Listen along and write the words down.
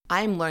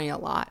I'm learning a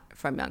lot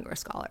from younger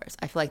scholars.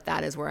 I feel like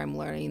that is where I'm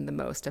learning the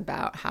most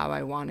about how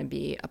I want to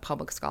be a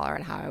public scholar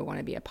and how I want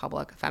to be a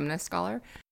public feminist scholar.